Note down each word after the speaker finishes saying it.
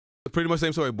Pretty much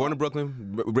same story. Born in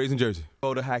Brooklyn, raised in Jersey.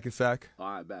 Go to Hackensack. Oh,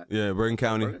 I bet. Yeah, Bergen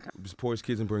County. Just poorest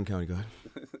kids in Bergen County, go ahead.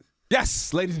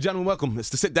 Yes, ladies and gentlemen, welcome. It's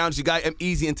the Sit Down. It's your guy,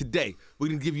 Emez, and today we're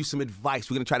going to give you some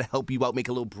advice. We're going to try to help you out, make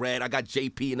a little bread. I got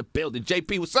JP in the building.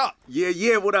 JP, what's up?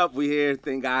 Yeah, what up? We here.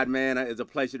 Thank God, man. It's a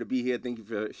pleasure to be here. Thank you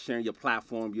for sharing your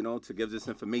platform, to give this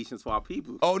information to our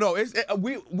people. Oh, no,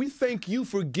 we thank you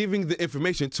for giving the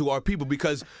information to our people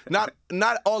because not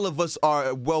all of us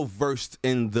are well-versed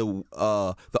in the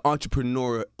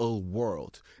entrepreneurial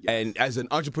world. Yes. And as an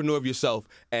entrepreneur of yourself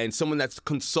and someone that's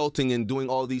consulting and doing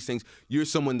all these things, you're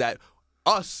someone that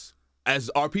us,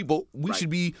 as our people, we should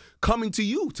be coming to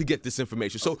you to get this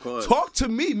information. So talk to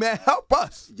me, man. Help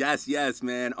us. Yes,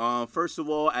 man. First of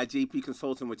all, at JP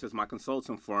Consulting, which is my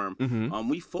consulting firm,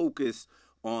 we focus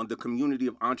on the community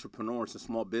of entrepreneurs and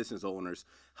small business owners,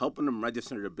 helping them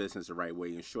register their business the right way,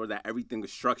 ensure that everything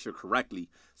is structured correctly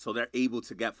so they're able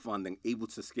to get funding, able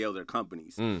to scale their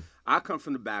companies. I come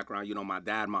from the background, my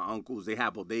dad, my uncles, they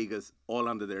have bodegas all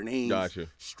under their names,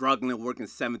 struggling, working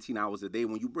 17 hours a day.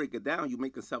 When you break it down, you're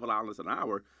making $7 an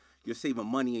hour. You're saving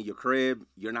money in your crib.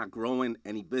 You're not growing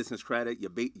any business credit.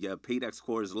 Your paydex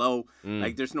score is low.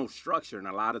 Like, there's no structure. And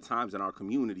a lot of times in our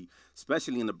community,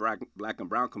 especially in the black and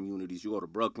brown communities, you go to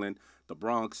Brooklyn, the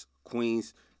Bronx,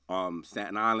 Queens,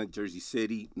 Staten Island, Jersey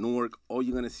City, Newark, you're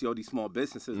going to see all these small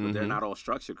businesses, but they're not all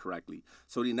structured correctly.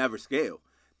 So they never scale.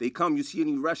 They come, you see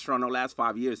any restaurant in the last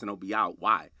 5 years, and they'll be out.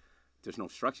 Why? There's no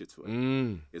structure to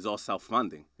it. It's all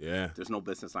self-funding. Yeah. There's no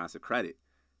business lines of credit.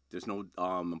 There's no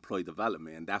employee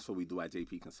development, and that's what we do at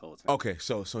JP Consulting. Okay,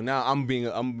 so now I'm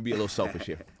gonna be a little selfish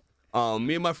here.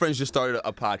 Me and my friends just started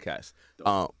a podcast.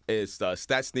 It's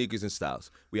Stats, Sneakers, and Styles.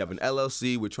 We have an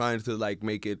LLC. We're trying to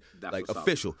make it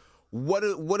official. What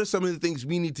are some of the things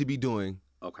we need to be doing?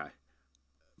 Okay.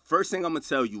 First thing I'm gonna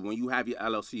tell you when you have your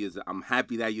LLC is I'm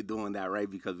happy that you're doing that,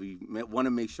 right? Because we want to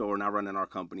make sure we're not running our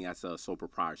company as a sole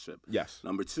proprietorship. Yes.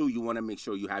 Number two, you want to make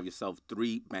sure you have yourself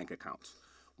 3 bank accounts.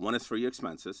 One is for your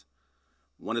expenses.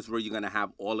 One is where you're going to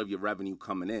have all of your revenue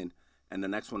coming in. And the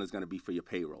next one is going to be for your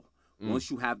payroll.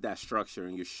 Once you have that structure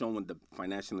and you're showing the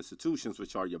financial institutions,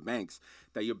 which are your banks,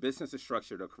 that your business is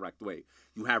structured the correct way.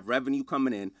 You have revenue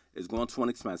coming in, it's going to an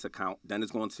expense account, then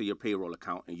it's going to your payroll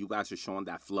account, and you guys are showing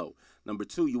that flow. Number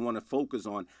two, you want to focus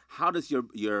on how does your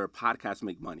podcast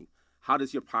make money? How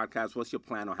does your podcast, what's your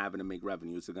plan on having to make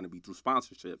revenue? Is it going to be through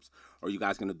sponsorships? Or are you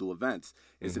guys going to do events?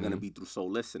 Is it going to be through soul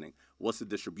listening? What's the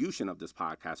distribution of this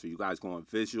podcast? Are you guys going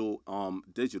visual,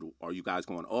 digital? Or are you guys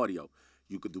going audio?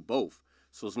 You could do both.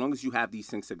 So as long as you have these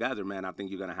things together, man, I think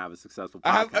you're going to have a successful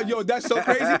podcast. That's so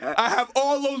crazy. I have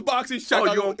all those boxes checked.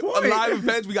 Live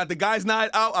events. We got the guys' night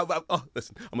out.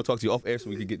 Listen, I'm going to talk to you off air so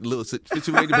we can get a little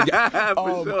situated. But yeah,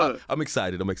 for sure. I'm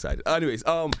excited. Anyways,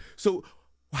 so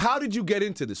how did you get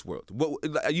into this world?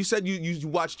 You said you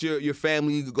watched your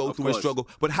family go through a struggle,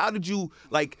 but how did you,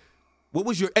 what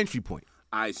was your entry point?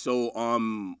 All right, so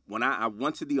when I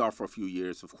went to DR for a few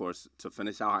years, of course, to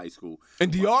finish out high school. In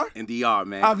DR? In DR,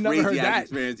 man. I've never heard that.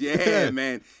 Experience. Yeah,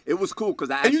 man. It was cool because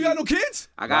And you got no kids?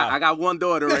 I got one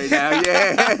daughter right now,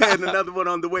 yeah, and another one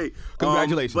on the way.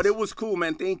 Congratulations. But it was cool,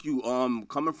 man. Thank you.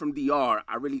 Coming from DR,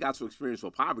 I really got to experience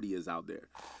what poverty is out there.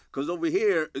 Because over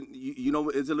here,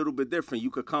 it's a little bit different. You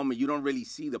could come and you don't really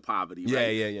see the poverty,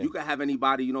 right? Yeah. You could have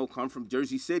anybody, come from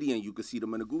Jersey City and you could see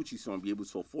them in a Gucci store and be able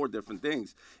to afford different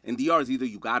things. In DR, it's either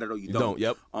you got it or you don't.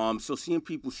 Yep. So seeing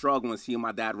people struggle and seeing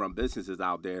my dad run businesses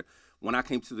out there, when I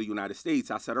came to the United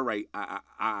States, I said, all right,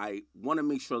 I want to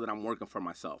make sure that I'm working for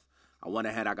myself. I went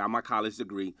ahead, I got my college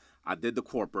degree. I did the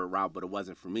corporate route, but it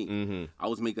wasn't for me. I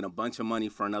was making a bunch of money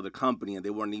for another company, and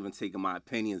they weren't even taking my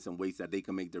opinions in ways that they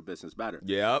can make their business better.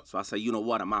 Yep. So I said, you know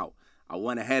what, I'm out. I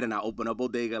went ahead and I opened up a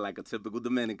bodega like a typical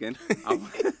Dominican. I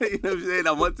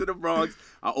went to the Bronx.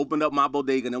 I opened up my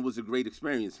bodega, and it was a great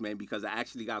experience, man, because I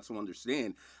actually got to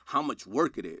understand how much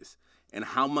work it is and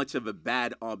how much of a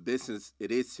bad business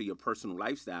it is to your personal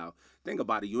lifestyle. Think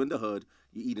about it. You're in the hood.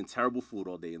 You're eating terrible food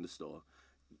all day in the store.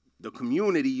 The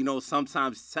community,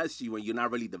 sometimes tests you when you're not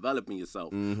really developing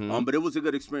yourself. But it was a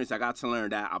good experience. I got to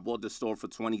learn that. I bought the store for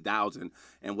 $20,000,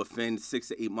 and within 6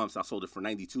 to 8 months, I sold it for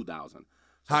 $92,000.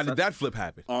 How did that flip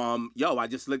happen? I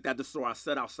just looked at the store. I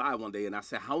sat outside one day, and I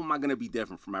said, how am I going to be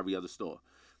different from every other store?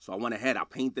 So I went ahead. I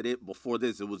painted it. Before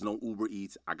this, there was no Uber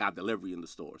Eats. I got delivery in the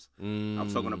stores. I'm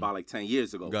talking about 10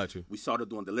 years ago. Got you. We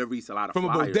started doing deliveries, a lot of From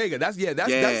flyers. a bodega.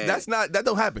 That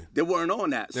don't happen. They weren't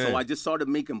on that. So I just started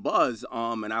making buzz.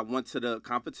 And I went to the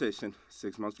competition.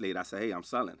 6 months later, I said, hey, I'm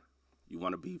selling. You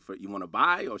want to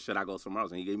buy, or should I go somewhere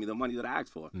else? And he gave me the money that I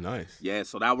asked for. Nice. Yeah,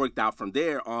 so that worked out from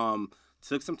there.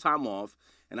 took some time off,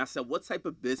 and I said, what type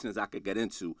of business I could get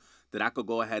into that I could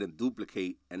go ahead and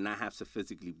duplicate and not have to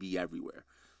physically be everywhere.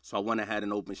 So I went ahead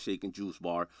and opened Shake and Juice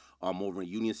Bar over in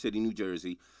Union City, New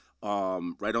Jersey,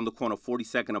 right on the corner of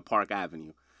 42nd and Park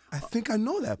Avenue. I think I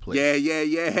know that place.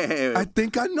 Yeah. I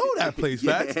think I know that place,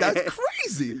 Fats. That's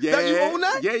crazy. Yeah. That you own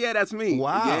that? Yeah, that's me.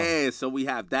 Wow. Yeah, so we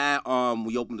have that.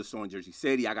 We opened a store in Jersey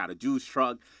City. I got a juice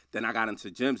truck. Then I got into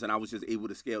gyms, and I was just able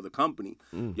to scale the company.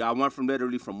 Yeah, I went from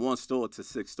literally from 1 store to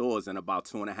 6 stores in about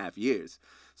 2.5 years.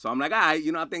 So I'm like, all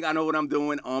right, I think I know what I'm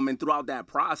doing. And throughout that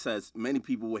process, many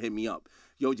people would hit me up.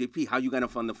 Yo, JP, how you got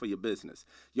funding for your business?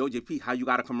 Yo, JP, how you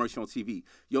got a commercial on TV?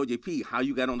 Yo, JP, how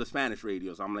you got on the Spanish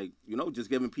radios? I'm like, just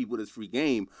giving people this free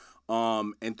game.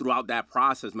 And throughout that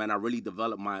process, man, I really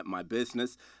developed my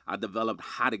business. I developed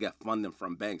how to get funding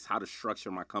from banks, how to structure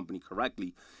my company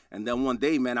correctly. And then one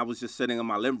day, man, I was just sitting in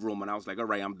my living room, and I was like, all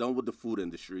right, I'm done with the food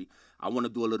industry. I want to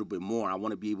do a little bit more. I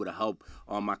want to be able to help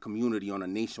my community on a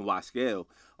nationwide scale.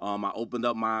 I opened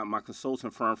up my consulting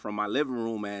firm from my living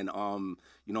room, and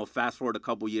fast forward a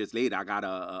couple years later, I got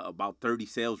about 30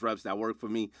 sales reps that work for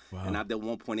me, and I did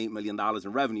 $1.8 million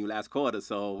in revenue last quarter.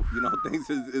 So things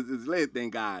is lit,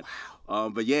 thank God.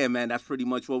 But yeah, man, that's pretty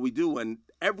much what we do, and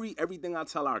everything I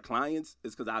tell our clients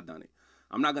is because I've done it.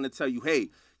 I'm not gonna tell you, hey,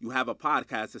 you have a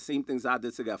podcast, the same things I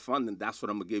did to get funding, that's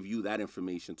what I'm gonna give you that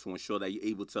information to ensure that you're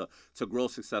able to grow a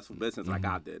successful business like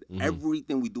I did.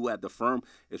 Everything we do at the firm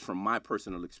is from my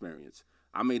personal experience.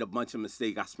 I made a bunch of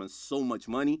mistakes. I spent so much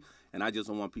money, and I just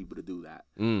don't want people to do that.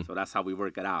 So that's how we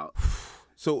work it out.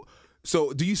 So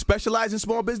do you specialize in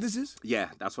small businesses? Yeah,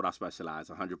 that's what I specialize,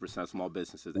 100% small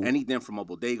businesses. Anything from a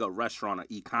bodega, restaurant, or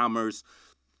e-commerce.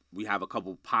 We have a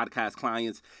couple podcast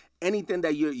clients. Anything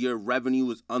that your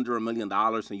revenue is under $1 million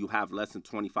and you have less than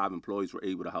 25 employees, we're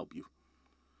able to help you.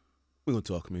 We're going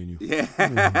to talk, me and you. Yeah.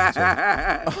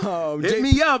 Hit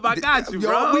me up. I got you,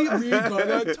 bro. We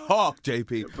going to talk,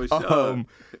 JP. For sure.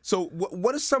 So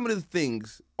what are some of the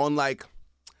things on like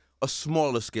a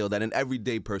smaller scale that an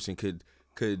everyday person could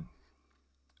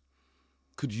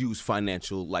use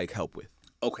financial like help with?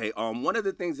 Okay, one of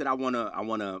the things that I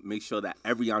wanna make sure that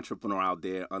every entrepreneur out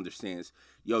there understands,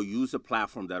 use the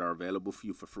platforms that are available for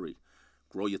you for free.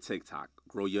 Grow your TikTok,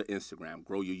 grow your Instagram,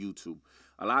 grow your YouTube.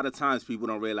 A lot of times people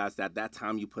don't realize that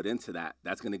time you put into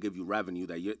that's going to give you revenue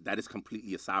that is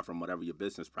completely aside from whatever your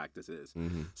business practice is.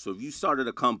 So if you started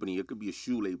a company, it could be a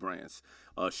shoelace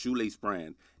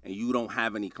brand, and you don't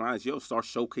have any clients, start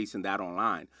showcasing that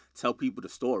online. Tell people the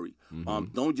story.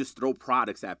 Don't just throw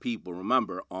products at people.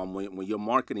 Remember, when you're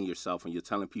marketing yourself and you're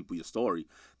telling people your story,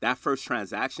 that first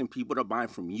transaction, people are buying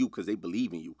from you because they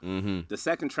believe in you. The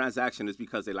second transaction is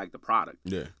because they like the product.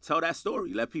 Yeah. Tell that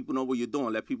story. Let people know what you're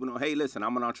doing. Let people know, hey, listen,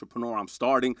 I'm an entrepreneur. I'm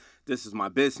starting. This is my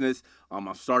business.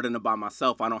 I'm starting it by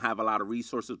myself. I don't have a lot of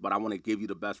resources, but I want to give you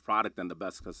the best product and the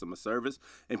best customer service.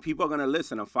 And people are going to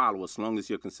listen and follow as long as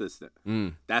you're consistent.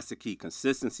 That's the key.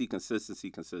 Consistency.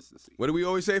 What do we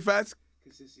always say, Fats?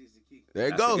 Consistency is the key. There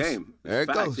it That's goes. the game. There it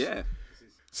Facts, goes. Yeah.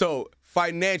 So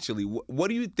financially, what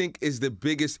do you think is the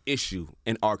biggest issue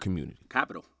in our community?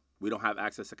 Capital. We don't have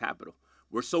access to capital.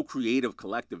 We're so creative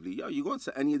collectively. You go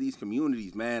into any of these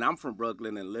communities, man. I'm from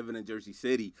Brooklyn and living in Jersey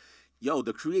City.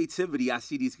 The creativity, I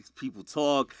see these people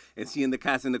talk and seeing the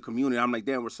cats in the community. I'm like,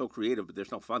 damn, we're so creative, but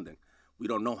there's no funding. We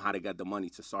don't know how to get the money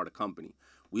to start a company.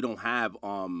 We don't have,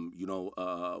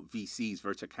 VCs,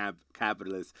 venture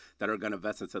capitalists that are going to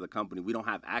invest into the company. We don't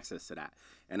have access to that.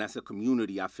 And as a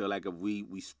community, I feel like if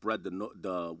we spread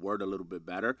the word a little bit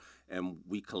better and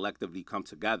we collectively come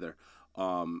together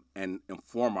and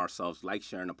inform ourselves, like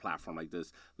sharing a platform like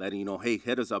this, letting you know, hey,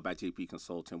 hit us up at JP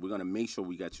Consulting. We're going to make sure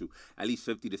we get you at least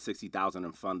 $50,000 to $60,000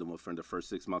 in funding within the first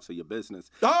 6 months of your business.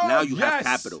 Oh, now you have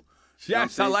capital.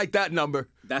 Yes, I like that number.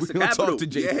 That's We're the gonna capital. talk to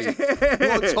JP. Yeah. We're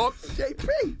going to talk to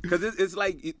JP. Because it's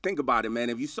like, think about it,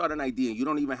 man. If you start an idea and you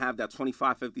don't even have that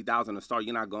 $25,000, $50,000 to start,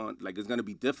 you're not going, it's going to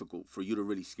be difficult for you to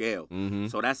really scale.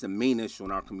 So that's the main issue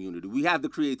in our community. We have the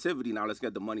creativity. Now let's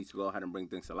get the money to go ahead and bring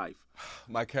things to life.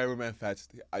 My cameraman, Fats,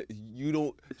 you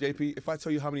don't, JP, if I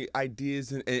tell you how many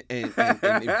ideas and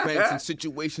events and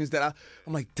situations that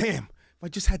I'm like, damn, if I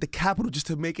just had the capital just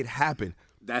to make it happen.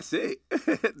 That's it.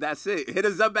 That's it. Hit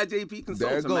us up at JP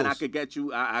Consulting, man. I could get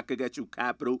you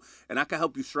capital, and I can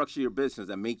help you structure your business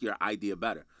and make your idea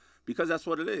better. Because that's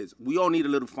what it is. We all need a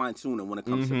little fine-tuning when it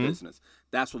comes to business.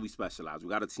 That's what we specialize. We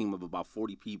got a team of about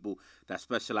 40 people that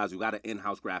specialize. We got an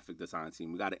in-house graphic design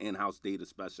team. We got an in-house data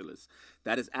specialist.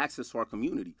 That is access to our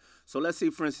community. So let's say,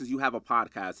 for instance, you have a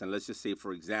podcast, and let's just say,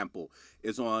 for example,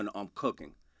 it's on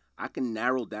cooking. I can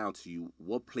narrow down to you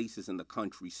what places in the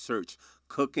country search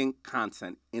cooking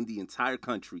content in the entire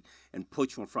country and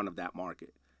put you in front of that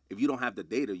market. if you don't have the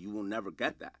data, you will never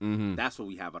get that. That's what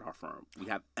we have at our firm. We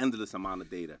have endless amount of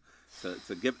data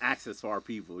to give access to our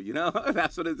people. You know,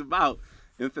 that's what it's about.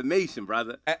 Information,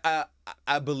 brother.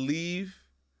 I believe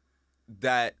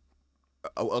that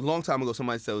a long time ago,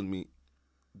 somebody told me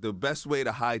the best way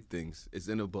to hide things is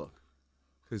in a book,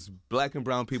 because black and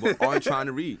brown people aren't trying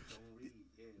to read.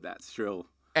 That's true.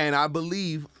 And I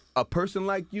believe a person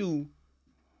like you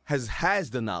has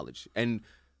the knowledge. And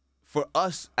for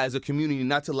us as a community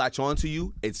not to latch on to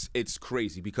you, it's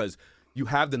crazy, because you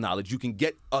have the knowledge. You can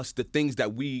get us the things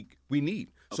that we need.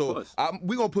 So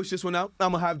we're going to push this one out.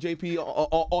 I'm going to have JP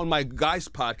on my guys'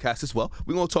 podcast as well.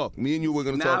 We're going to talk. Me and you, we're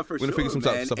going to talk. We're going to figure some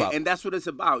stuff out. And that's what it's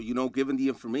about, you know, giving the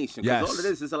information. Because all it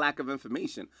is a lack of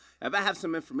information. If I have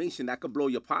some information that could blow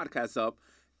your podcast up,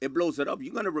 it blows it up.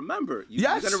 You're going to remember.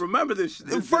 You're going to remember this.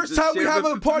 The first time we have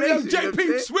a party of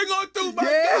JP, swing on through, my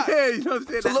guy. You know what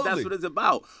I'm saying? That's what it's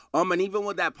about. And even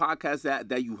with that podcast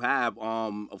that you have,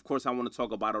 of course, I want to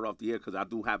talk about it off the air, because I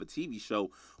do have a TV show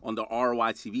on the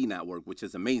ROI TV network, which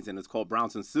is amazing. It's called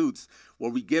Browns and Suits, where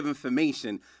we give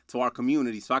information to our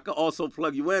community. So I could also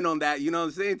plug you in on that, you know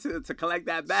what I'm saying, to collect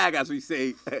that bag, as we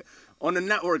say, on the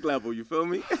network level. You feel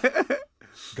me?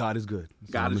 God is good.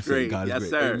 God is great. Yes,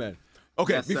 sir. Amen.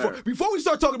 Okay, yes, before we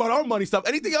start talking about our money stuff,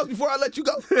 anything else before I let you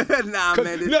go? Nah,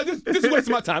 man. This is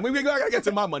wasting my time. I got to get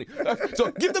to my money.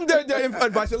 So give them their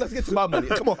advice, and let's get to my money.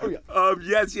 Come on, hurry up.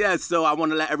 Yes. So I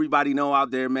want to let everybody know out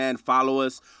there, man, follow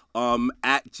us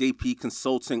at JP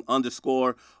Consulting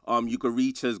 _. You can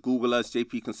reach us, Google us,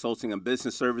 JP Consulting and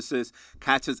Business Services.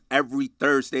 Catch us every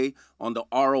Thursday on the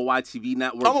ROI TV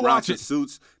network. I'm gonna watch it.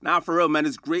 Suits. Nah, for real, man,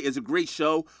 it's great. It's a great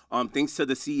show. Thanks to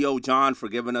the CEO, John, for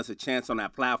giving us a chance on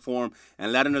that platform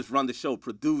and letting us run the show,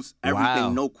 produce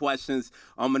everything, no questions.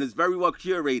 And it's very well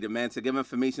curated, man, to give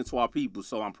information to our people.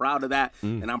 So I'm proud of that,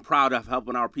 and I'm proud of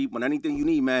helping our people. And anything you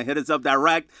need, man, hit us up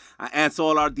direct. I answer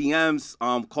all our DMs.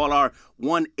 Call our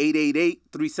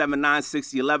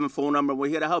 1-888-379-6011 phone number. We're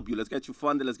here to help you. Let's get you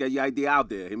funded. Let's get your idea out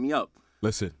there. Hit me up.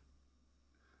 Listen,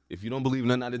 if you don't believe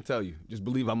nothing I didn't tell you, just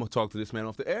believe I'm going to talk to this man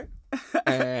off the air,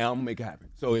 and I'm going to make it happen.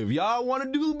 So if y'all want to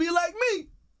be like me,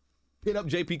 hit up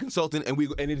JP Consulting, and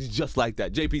it is just like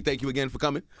that. JP, thank you again for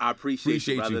coming. I appreciate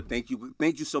you, brother. Thank you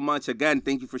so much. Again,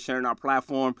 thank you for sharing our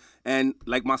platform. And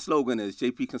like my slogan is,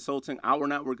 JP Consulting, our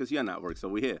network is your network. So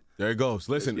we're here. There it goes.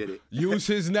 Listen, use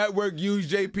his network,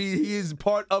 use JP. He is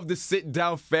part of the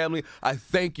Sitdown family. I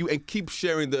thank you, and keep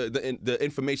sharing the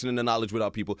information and the knowledge with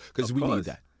our people, because we need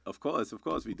that. Of course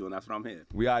we do, and that's what I'm here.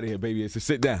 We out of here, baby. It's a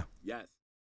Sitdown. Yes.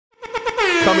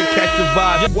 Come and catch the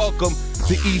vibe. Welcome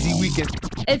to Easy Weekend.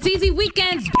 It's Easy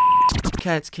Weekends.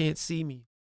 Cats can't see me.